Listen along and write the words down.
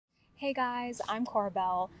Hey guys, I'm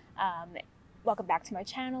Corbell. Welcome back to my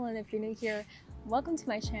channel, and if you're new here, welcome to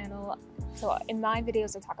my channel. So in my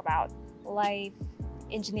videos I talk about life,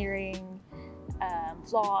 engineering,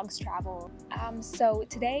 vlogs, travel. So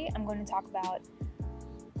today I'm going to talk about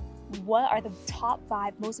what are the top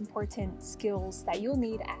 5 most important skills that you'll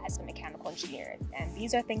need as a mechanical engineer. And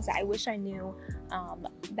these are things that I wish I knew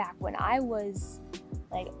back when I was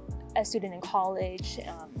like a student in college,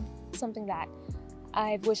 something that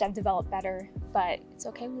I wish I've developed better, but it's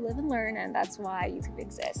okay, we live and learn, and that's why YouTube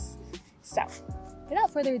exists. So, without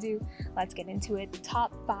further ado, let's get into it. The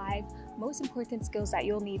top 5 most important skills that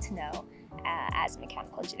you'll need to know as a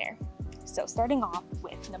mechanical engineer. So, starting off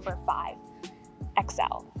with number 5,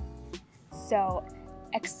 Excel. So,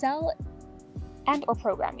 Excel and or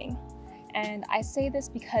programming. And I say this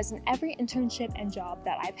because in every internship and job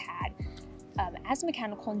that I've had, as a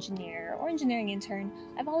mechanical engineer or engineering intern,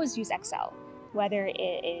 I've always used Excel. Whether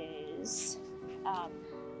it is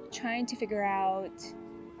trying to figure out,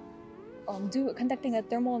 conducting a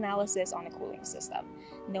thermal analysis on a cooling system,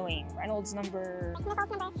 knowing Reynolds number,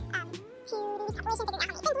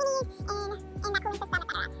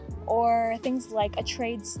 or things like a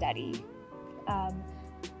trade study,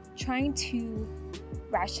 trying to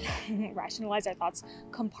rationalize our thoughts,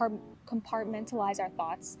 compartmentalize our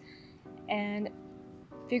thoughts, and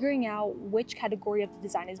figuring out which category of the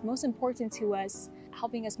design is most important to us,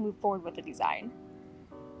 helping us move forward with the design.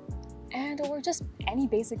 Or just any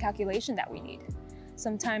basic calculation that we need.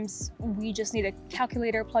 Sometimes we just need a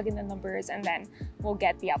calculator, plug in the numbers, and then we'll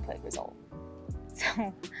get the output result. So,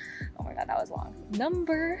 oh my god, that was long.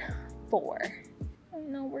 Number 4. Oh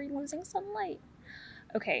no, we're losing sunlight.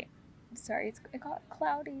 Okay, sorry, it got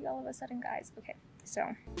cloudy all of a sudden, guys. Okay, so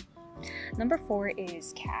number 4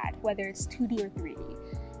 is CAD, whether it's 2D or 3D.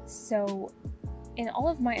 So in all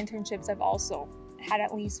of my internships, I've also had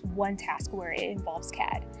at least one task where it involves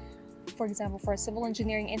CAD. For example, for a civil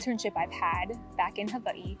engineering internship I've had back in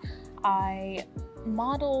Hawaii, I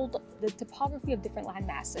modeled the topography of different land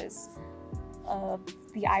masses of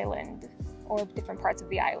the island or different parts of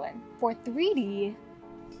the island. For 3D,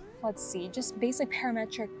 let's see, just basic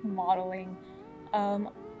parametric modeling.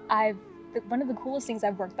 One of the coolest things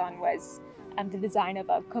I've worked on was the design of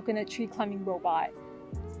a coconut tree climbing robot.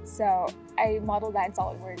 So I modeled that in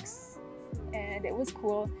SolidWorks, and it was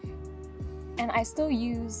cool. And I still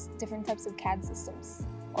use different types of CAD systems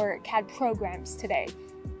or CAD programs today.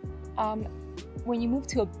 When you move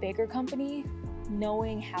to a bigger company,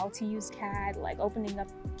 knowing how to use CAD, like opening up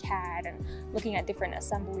CAD and looking at different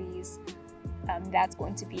assemblies, that's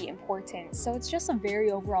going to be important. So it's just a very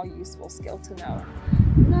overall useful skill to know.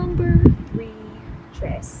 Number 3,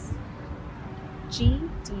 TRIS.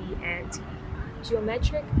 GD&T.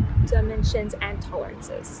 Geometric dimensions and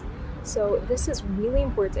tolerances. So this is really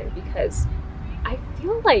important because I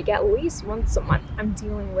feel like at least once a month I'm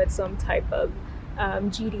dealing with some type of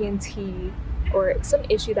GD&T or some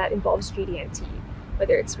issue that involves GD&T,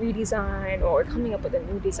 whether it's redesign or coming up with a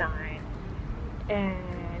new design.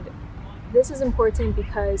 And this is important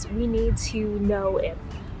because we need to know if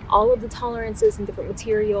all of the tolerances and different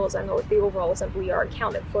materials and the overall assembly are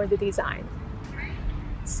accounted for the design.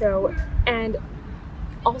 So, and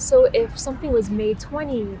also if something was made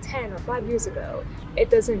 20, 10, or 5 years ago, it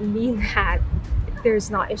doesn't mean that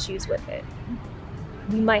there's not issues with it.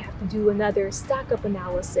 We might have to do another stack-up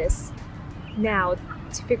analysis now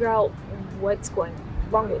to figure out what's going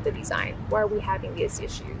wrong with the design. Why are we having these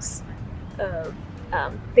issues of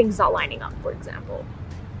things not lining up, for example.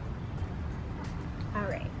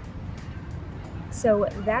 Alright, so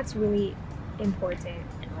that's really important.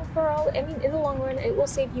 And overall, I mean, in the long run, it will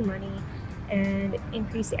save you money and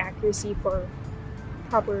increase the accuracy for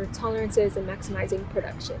proper tolerances and maximizing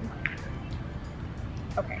production.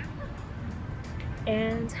 Okay.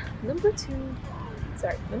 And number 2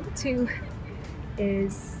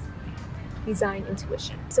 is design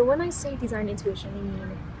intuition. So when I say design intuition, I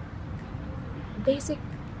mean basic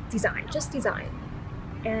design, just design.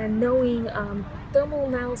 And knowing thermal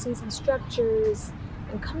analyses and structures,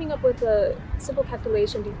 and coming up with a simple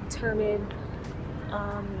calculation to determine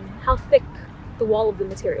how thick the wall of the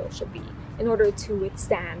material should be in order to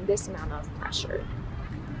withstand this amount of pressure.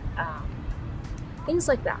 Things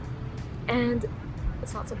like that. And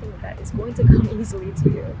it's not something that is going to come easily to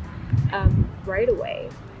you right away,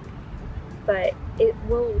 but it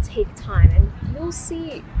will take time. And you'll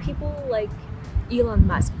see people like Elon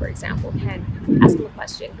Musk, for example, can ask him a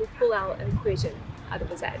question, he'll pull out an equation out of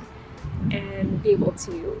his head and be able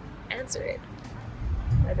to answer it.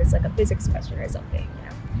 Whether it's like a physics question or something, you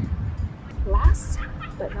know. Last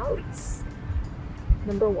but not least,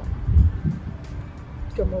 number 1,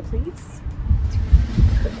 drumroll please,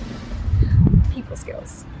 people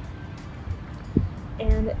skills.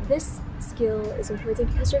 And this skill is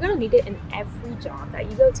important because you're going to need it in every job that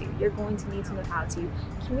you go to. You're going to need to know how to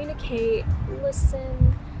communicate,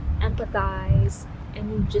 listen, empathize,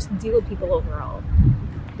 and just deal with people overall.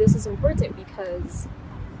 This is important because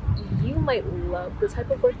you might love the type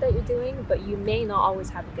of work that you're doing, but you may not always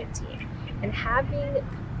have a good team. And having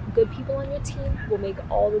good people on your team will make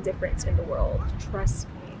all the difference in the world, trust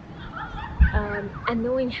me. And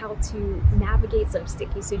knowing how to navigate some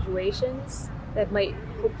sticky situations that might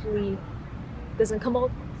hopefully doesn't come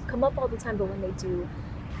up all the time, but when they do,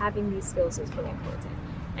 having these skills is really important.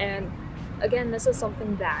 And again, this is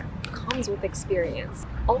something that comes with experience.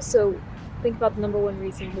 Also, think about the number one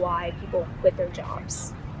reason why people quit their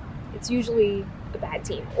jobs. It's usually a bad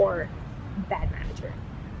team or bad manager.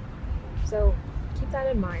 So keep that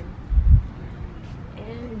in mind.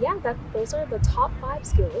 And yeah, those are the top 5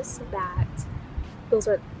 skills those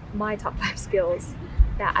are my top 5 skills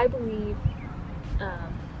that I believe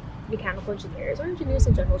mechanical engineers or engineers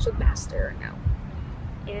in general should master now.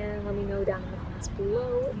 And let me know down in the comments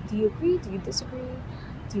below. Do you agree? Do you disagree?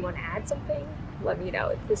 Do you want to add something? Let me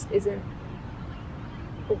know. This isn't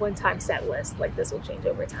a one-time set list, like this will change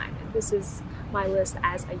over time. And this is my list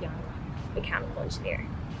as a young mechanical engineer.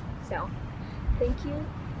 So thank you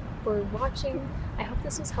for watching. I hope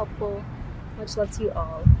this was helpful. Much love to you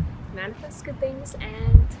all. Manifest good things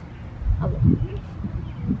and aloha.